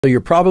So you're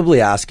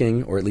probably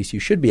asking, or at least you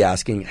should be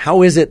asking,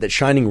 how is it that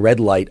shining red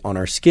light on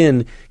our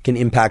skin can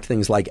impact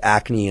things like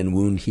acne and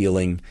wound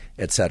healing,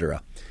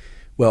 etc.?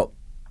 Well,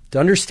 to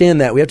understand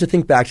that, we have to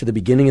think back to the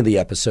beginning of the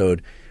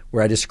episode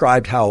where I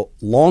described how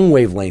long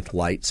wavelength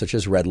light, such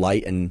as red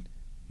light and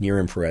near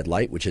infrared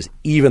light, which is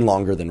even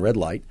longer than red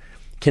light,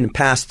 can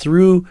pass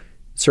through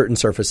certain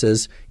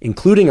surfaces,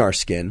 including our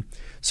skin.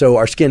 So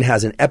our skin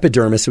has an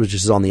epidermis, which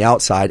is on the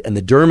outside, and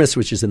the dermis,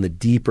 which is in the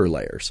deeper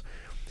layers.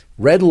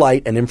 Red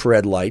light and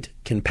infrared light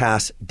can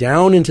pass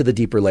down into the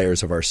deeper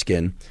layers of our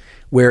skin,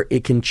 where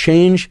it can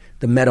change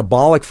the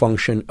metabolic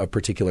function of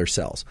particular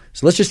cells.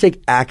 So let's just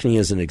take acne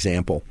as an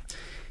example.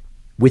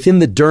 Within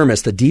the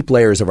dermis, the deep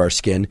layers of our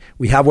skin,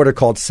 we have what are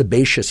called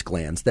sebaceous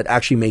glands that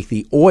actually make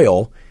the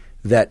oil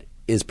that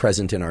is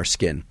present in our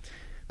skin.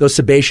 Those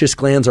sebaceous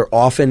glands are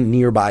often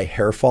nearby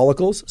hair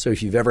follicles. So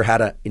if you've ever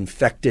had an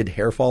infected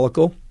hair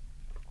follicle,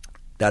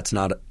 that's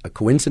not a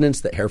coincidence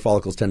that hair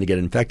follicles tend to get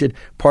infected.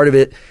 Part of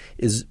it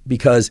is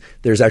because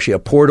there's actually a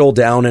portal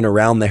down and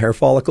around the hair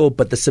follicle,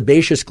 but the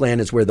sebaceous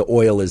gland is where the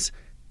oil is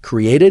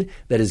created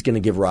that is going to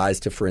give rise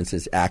to, for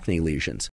instance, acne lesions.